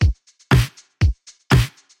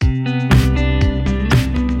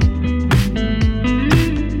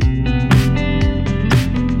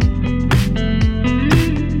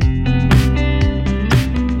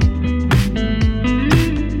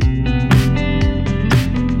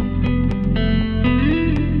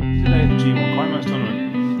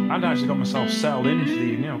settled in for the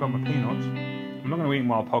evening. I've got my peanuts. I'm not going to eat them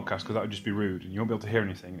while I podcast because that would just be rude and you won't be able to hear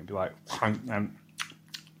anything. It'd be like...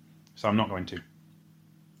 so I'm not going to.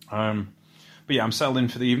 But yeah, I'm settled in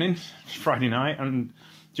for the evening. It's Friday night and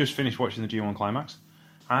just finished watching the G1 Climax.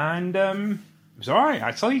 And it was alright,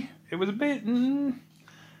 actually. It was a bit... not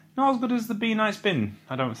as good as the B-Night's been,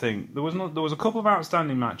 I don't think. There was a couple of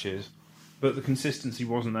outstanding matches, but the consistency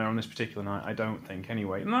wasn't there on this particular night, I don't think,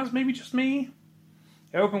 anyway. And that's maybe just me.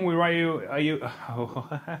 It opened with Raihoe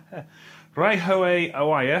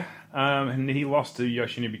Awaya, and he lost to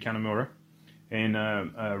Yoshinobu Kanemaru in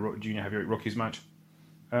Junior Heavyweight Rookies match.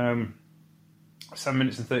 7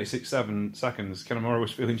 minutes and 36 seconds. Kanemaru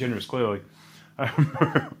was feeling generous, clearly.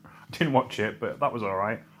 I didn't watch it, but that was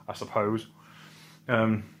alright, I suppose.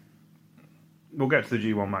 We'll get to the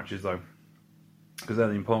G1 matches, though, because they're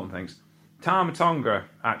the important things. Tama Tonga,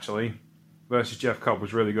 actually, versus Jeff Cobb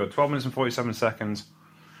was really good. 12 minutes and 47 seconds.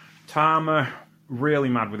 Tama really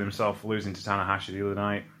mad with himself for losing to Tanahashi the other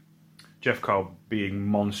night. Jeff Cobb being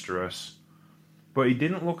monstrous. But he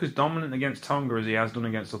didn't look as dominant against Tonga as he has done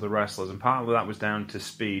against other wrestlers, and part of that was down to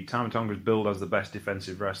speed. Tama Tonga's billed as the best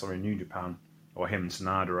defensive wrestler in New Japan, or him and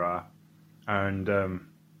Sanada are. And they're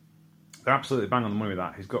absolutely bang on the money with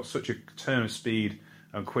that. He's got such a turn of speed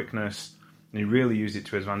and quickness, and he really used it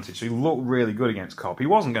to his advantage. So he looked really good against Cobb. He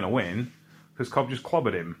wasn't going to win, because Cobb just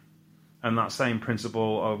clobbered him. And that same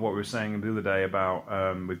principle of what we were saying the other day about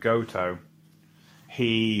with Goto,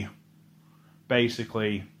 he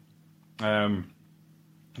basically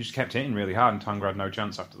just kept hitting really hard, and Tonga had no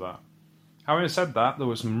chance after that. Having said that, there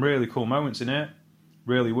were some really cool moments in it,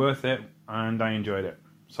 really worth it, and I enjoyed it.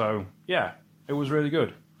 So, yeah, it was really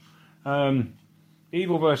good.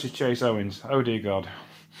 Evil versus Chase Owens. Oh, dear God.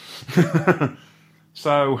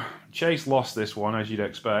 So, Chase lost this one, as you'd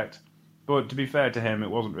expect. But to be fair to him,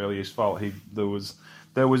 it wasn't really his fault. There was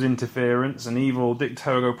interference, and Evil, Dick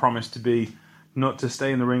Togo promised not to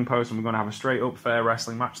stay in the ring post, and we're going to have a straight-up fair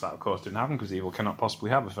wrestling match. That, of course, didn't happen, because Evil cannot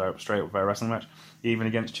possibly have a straight-up fair wrestling match, even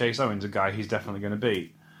against Chase Owens, a guy he's definitely going to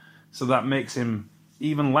beat. So that makes him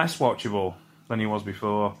even less watchable than he was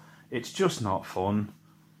before. It's just not fun,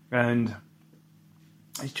 and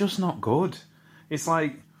it's just not good. It's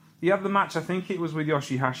like, you have the match, I think it was with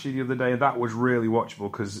Yoshihashi the other day, that was really watchable,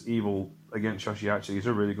 because Evil against Yoshihashi is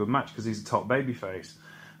a really good match, because he's a top babyface.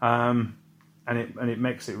 And it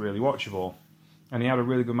makes it really watchable. And he had a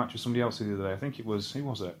really good match with somebody else the other day. I think it was... Who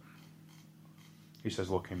was it? He says,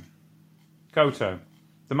 looking. Goto.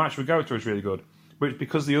 The match with Goto is really good. But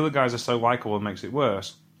because the other guys are so likeable, it makes it work.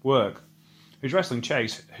 He's wrestling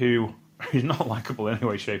Chase, who is not likeable in any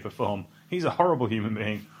way, shape, or form. He's a horrible human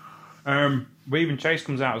being. But even Chase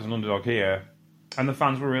comes out as an underdog here, and the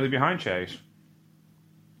fans were really behind Chase.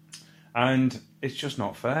 And it's just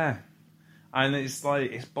not fair. And it's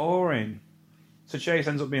boring. So Chase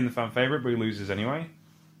ends up being the fan favourite, but he loses anyway.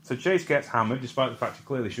 So Chase gets hammered, despite the fact he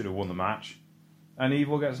clearly should have won the match. And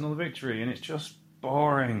Evil gets another victory, and it's just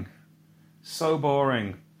boring. So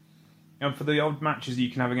boring. And for the odd matches that you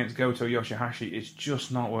can have against Goto Yoshihashi, it's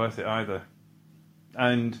just not worth it either.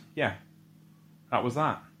 And, yeah, that was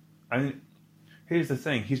that. And here's the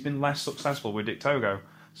thing, he's been less successful with Dick Togo,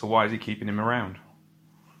 so why is he keeping him around?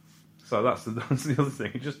 So that's the other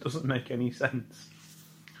thing, it just doesn't make any sense.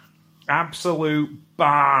 Absolute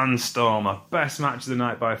barnstormer. Best match of the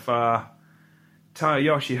night by far.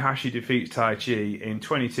 Yoshihashi defeats Taichi in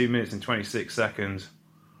 22 minutes and 26 seconds.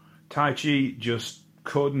 Taichi just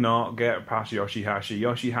could not get past Yoshihashi.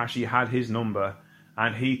 Yoshihashi had his number,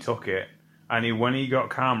 and he took it. And when he got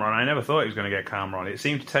Karma on, I never thought he was going to get Karma on. It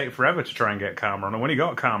seemed to take forever to try and get Karma on. And when he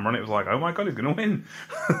got Karma on, it was like, oh my God, he's going to win.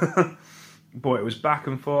 But it was back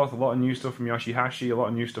and forth. A lot of new stuff from Yoshihashi, a lot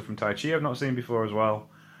of new stuff from Taichi I've not seen before as well.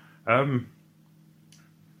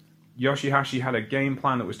 Yoshihashi had a game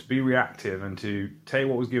plan that was to be reactive and to take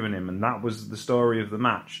what was given him, and that was the story of the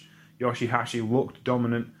match. Yoshihashi looked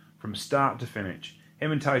dominant from start to finish.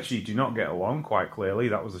 Him and Taichi do not get along, quite clearly.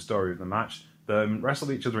 That was the story of the match. They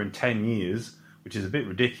wrestled each other in 10 years, which is a bit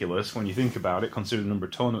ridiculous when you think about it, considering the number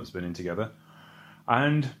of tournaments they've been in together.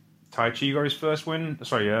 And Taichi got his first win.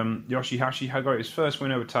 Yoshihashi had got his first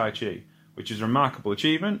win over Taichi, which is a remarkable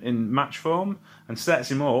achievement in match form and sets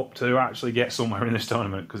him up to actually get somewhere in this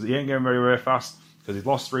tournament, because he ain't going very, very fast, because he's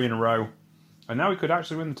lost 3 in a row. And now he could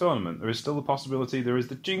actually win the tournament. There is still the possibility, there is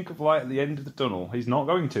the chink of light at the end of the tunnel. He's not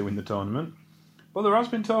going to win the tournament. But there has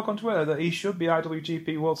been talk on Twitter that he should be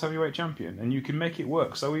IWGP World Heavyweight Champion, and you can make it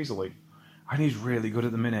work so easily. And he's really good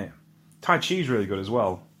at the minute. Taichi's really good as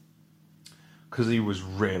well, because he was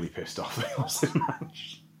really pissed off that he lost this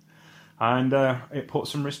match. And it put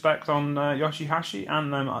some respect on Yoshihashi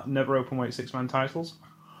and them never openweight 6-man titles.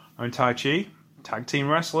 I mean, Taichi tag team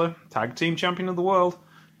wrestler, tag team champion of the world,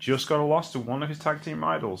 just got a loss to one of his tag team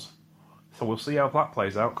idols. So we'll see how that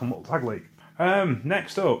plays out come World Tag League.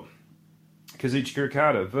 Next up, Kazuchika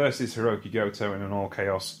Okada versus Hiroki Goto in an All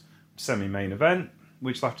Chaos semi-main event,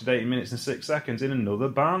 which lasted 80 minutes and 6 seconds in another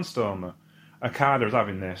barnstormer. Okada is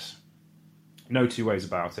having this. No two ways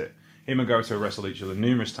about it. Him and Goto wrestled each other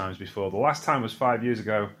numerous times before. The last time was 5 years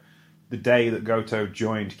ago, the day that Goto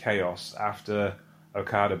joined Chaos after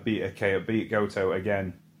Okada beat Goto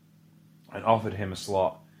again and offered him a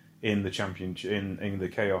slot in the championship in the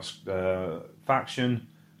Chaos faction,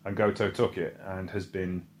 and Goto took it and has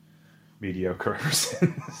been mediocre ever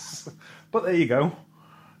since. But there you go.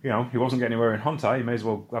 You know, he wasn't getting anywhere in Hontai. He may as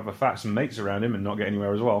well have a fat some mates around him and not get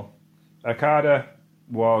anywhere as well. Okada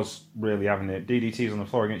was really having it. DDTs on the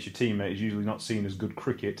floor against your teammate is usually not seen as good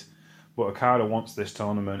cricket, but Okada wants this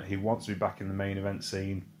tournament. He wants to be back in the main event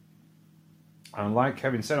scene. And like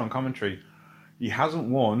Kevin said on commentary, he hasn't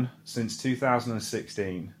won since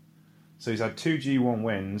 2016. So he's had 2 G1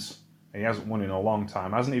 wins, and he hasn't won in a long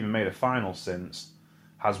time. Hasn't even made a final since.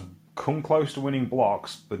 Has come close to winning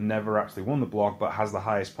blocks, but never actually won the block, but has the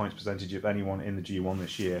highest points percentage of anyone in the G1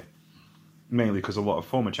 this year. Mainly because a lot of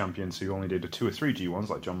former champions who only did 2 or 3 G1s,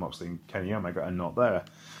 like Jon Moxley and Kenny Omega, are not there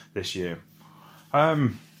this year.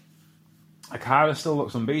 Okada still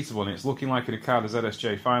looks unbeatable, and it's looking like an Okada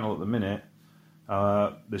ZSJ final at the minute.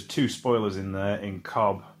 There's 2 spoilers in there in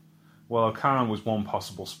Cobb. Well, Khan was one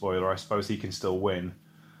possible spoiler. I suppose he can still win.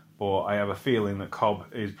 But I have a feeling that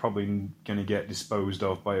Cobb is probably going to get disposed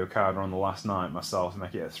of by Okada on the last night myself and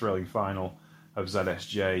make it a thrilling final of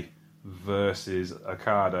ZSJ versus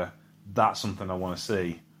Okada. That's something I want to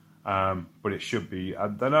see. But it should be, I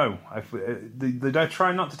don't know. They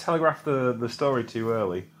try not to telegraph the story too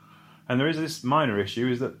early. And there is this minor issue,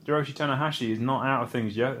 is that Hiroshi Tanahashi is not out of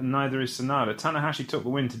things yet, and neither is Sanada. Tanahashi took the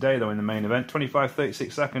win today, though, in the main event,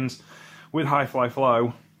 25-36 seconds with High Fly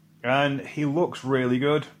Flow, and he looks really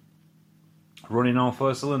good, running all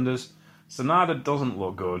 4 cylinders. Sanada doesn't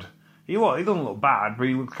look good. He doesn't look bad, but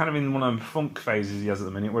he looks kind of in one of the funk phases he has at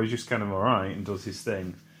the minute, where he's just kind of alright and does his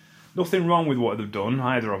thing. Nothing wrong with what they've done,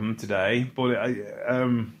 either of them, today, but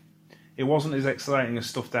it wasn't as exciting as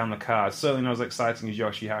stuff down the card. Certainly not as exciting as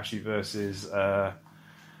Yoshihashi versus the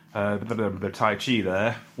Tai Chi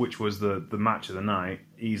there, which was the match of the night,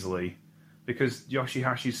 easily. Because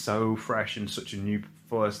Yoshihashi's so fresh and such a new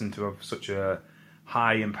person to have such a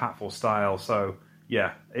high, impactful style. So,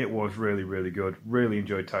 yeah, it was really, really good. Really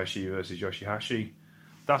enjoyed Tai Chi versus Yoshihashi.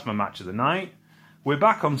 That's my match of the night. We're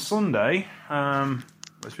back on Sunday.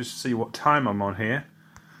 Let's just see what time I'm on here.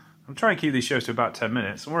 I'm trying to keep these shows to about 10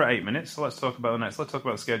 minutes. We're at 8 minutes, so let's talk about the next. Let's talk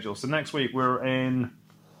about the schedule. So next week we're in,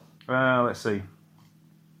 let's see,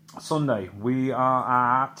 Sunday. We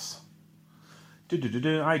are at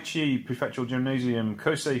Aichi Prefectural Gymnasium.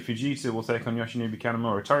 Kosei Fujita will take on Yoshinobu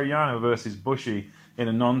Kanemaru. Toru Yano versus Bushi in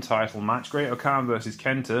a non-title match. Great-O-Khan versus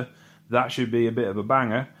Kenta. That should be a bit of a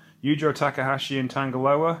banger. Yujiro Takahashi and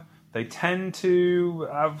Tangaloa. They tend to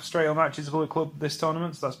have straight-on matches at Bullet Club this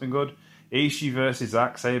tournament, so that's been good. Ishii versus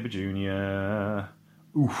Zack Sabre Jr.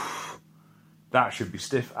 Oof. That should be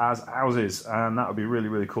stiff as houses, and that would be really,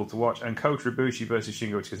 really cool to watch. And Kota Ibushi versus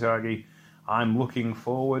Shingo Takagi. I'm looking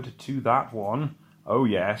forward to that one. Oh,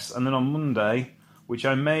 yes. And then on Monday, which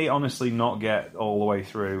I may honestly not get all the way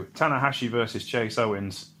through, Tanahashi versus Chase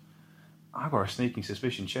Owens. I've got a sneaking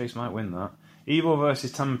suspicion Chase might win that. Evil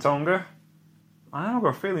versus Tama Tonga. I've got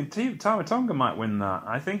a feeling Tama Tonga might win that.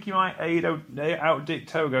 I think he might out Dick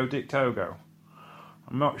Togo.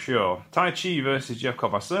 I'm not sure. Tai Chi versus Jeff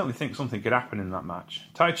Cobb. I certainly think something could happen in that match.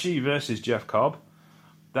 Tai Chi versus Jeff Cobb.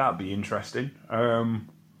 That'd be interesting.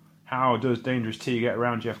 How does Dangerous T get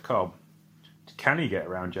around Jeff Cobb? Can he get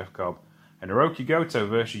around Jeff Cobb? And Hiroki Goto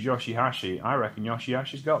versus Yoshihashi. I reckon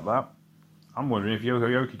Yoshihashi's got that. I'm wondering if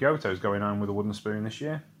Hiroki Goto's going on with a wooden spoon this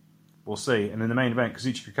year. We'll see. And in the main event,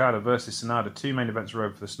 Kazuchika Okada versus Sanada. 2 main events are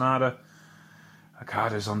over for the Sanada.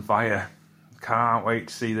 Okada's on fire. Can't wait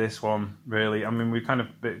to see this one, really. I mean, we've kind of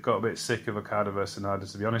got a bit sick of Okada versus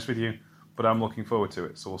Sanada, to be honest with you. But I'm looking forward to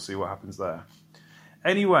it, so we'll see what happens there.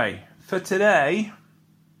 Anyway, for today,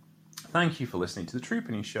 thank you for listening to the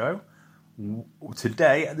Troopany Show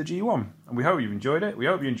today at the G1. And we hope you've enjoyed it. We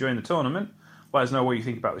hope you're enjoying the tournament. Let us know what you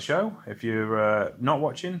think about the show. If you're not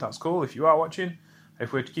watching, that's cool. If you are watching,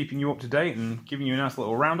 if we're keeping you up to date and giving you a nice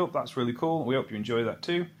little roundup, that's really cool. We hope you enjoy that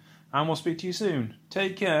too. And we'll speak to you soon.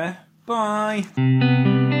 Take care. Bye.